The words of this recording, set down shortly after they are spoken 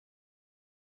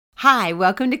Hi,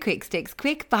 welcome to Quick Sticks,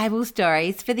 quick Bible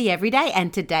stories for the everyday.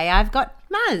 And today I've got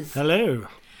Muzz. Hello.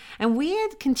 And we're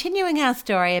continuing our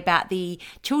story about the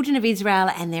children of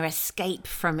Israel and their escape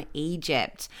from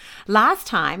Egypt. Last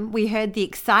time we heard the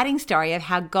exciting story of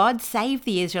how God saved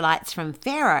the Israelites from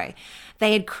Pharaoh.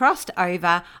 They had crossed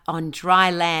over on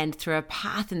dry land through a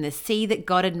path in the sea that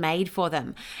God had made for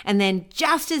them. And then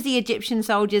just as the Egyptian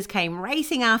soldiers came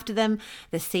racing after them,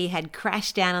 the sea had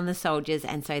crashed down on the soldiers,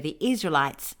 and so the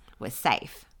Israelites were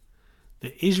safe.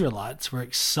 The Israelites were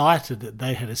excited that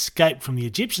they had escaped from the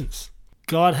Egyptians.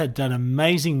 God had done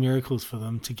amazing miracles for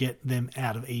them to get them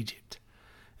out of Egypt.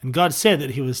 And God said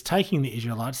that he was taking the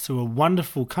Israelites to a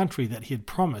wonderful country that he had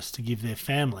promised to give their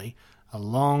family a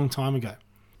long time ago.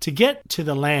 To get to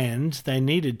the land, they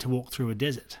needed to walk through a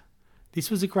desert. This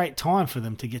was a great time for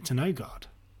them to get to know God.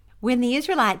 When the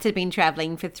Israelites had been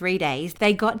traveling for 3 days,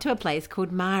 they got to a place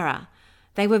called Marah.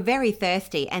 They were very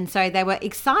thirsty, and so they were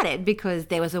excited because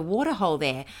there was a water hole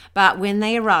there. But when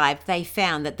they arrived, they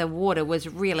found that the water was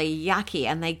really yucky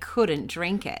and they couldn't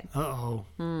drink it. So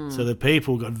the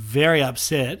people got very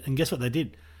upset, and guess what they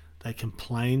did? They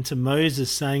complained to Moses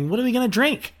saying, "What are we going to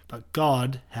drink?" But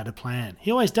God had a plan.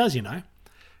 He always does, you know.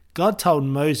 God told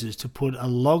Moses to put a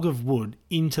log of wood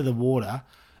into the water,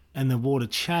 and the water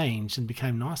changed and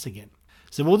became nice again.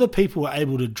 So all the people were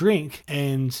able to drink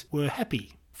and were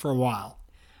happy for a while.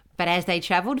 But as they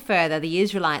travelled further, the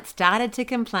Israelites started to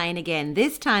complain again,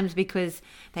 this time because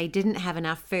they didn't have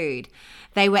enough food.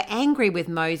 They were angry with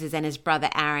Moses and his brother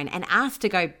Aaron and asked to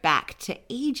go back to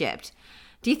Egypt.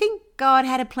 Do you think God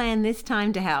had a plan this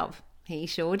time to help? He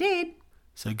sure did.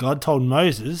 So God told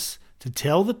Moses to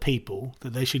tell the people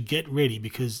that they should get ready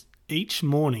because each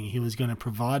morning he was going to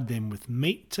provide them with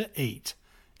meat to eat.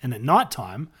 And at night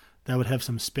time, they would have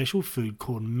some special food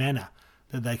called manna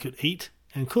that they could eat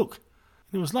and cook.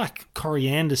 It was like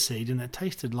coriander seed and it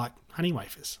tasted like honey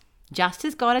wafers. Just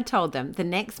as God had told them, the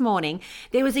next morning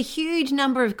there was a huge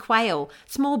number of quail,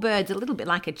 small birds a little bit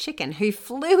like a chicken, who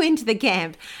flew into the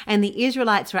camp, and the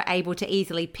Israelites were able to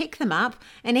easily pick them up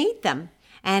and eat them.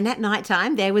 And at night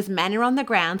time there was manna on the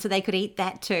ground so they could eat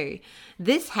that too.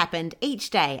 This happened each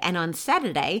day, and on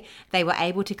Saturday they were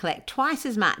able to collect twice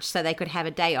as much so they could have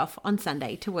a day off on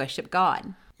Sunday to worship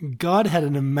God. God had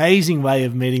an amazing way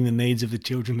of meeting the needs of the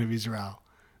children of Israel.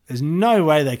 There's no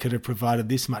way they could have provided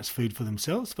this much food for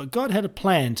themselves, but God had a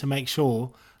plan to make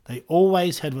sure they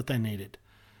always had what they needed.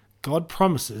 God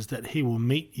promises that he will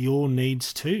meet your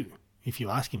needs too, if you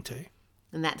ask him to.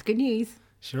 And that's good news.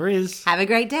 Sure is. Have a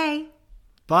great day.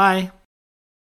 Bye.